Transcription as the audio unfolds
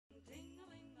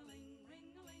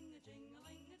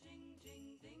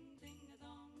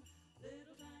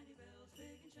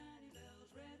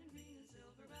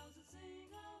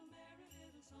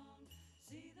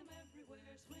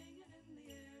everywhere, swinging in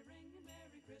the air, ringing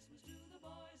Merry Christmas to the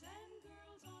boys and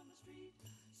girls on the street,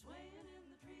 swaying in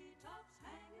the treetops,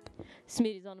 hanging.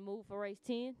 Smitty's on the move for race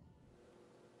 10.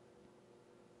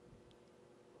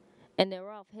 And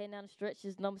they're off, heading down the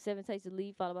stretches. Number 7 takes the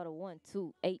lead, followed by the 1,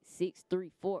 2, 8, 6,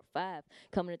 3, 4, 5.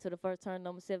 Coming into the first turn,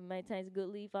 number 7 maintains a good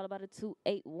lead, followed by the 2,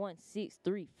 8, 1, 6,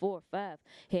 3, 4, 5.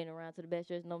 Heading around to the back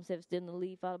stretch, number 7 still in the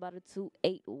lead, followed by the 2,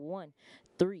 8, 1,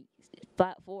 3,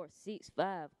 5, 4, 6,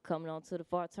 5. Coming on to the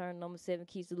far turn, number 7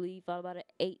 keeps the lead, followed by the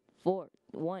 8, 4,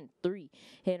 1, 3.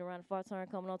 Heading around the far turn,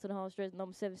 coming on to the home stretch,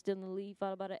 number 7 still in the lead,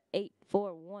 followed by the 8,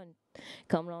 4, 1.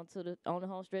 Coming on the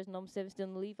home stretch, number 7 still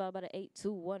in the lead, followed by the 8,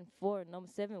 2, 1, 4. Number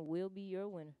 7 will be your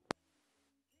winner.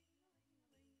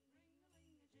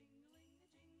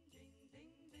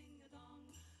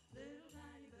 Little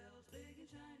tiny bells, big and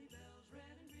shiny bells,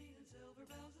 red and green and silver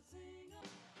bells that sing.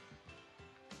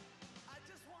 I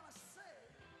just want to say,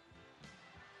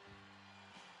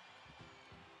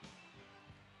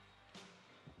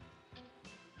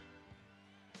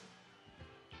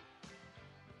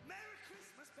 Merry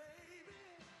Christmas, baby.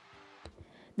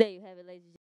 There you have it, ladies and gentlemen.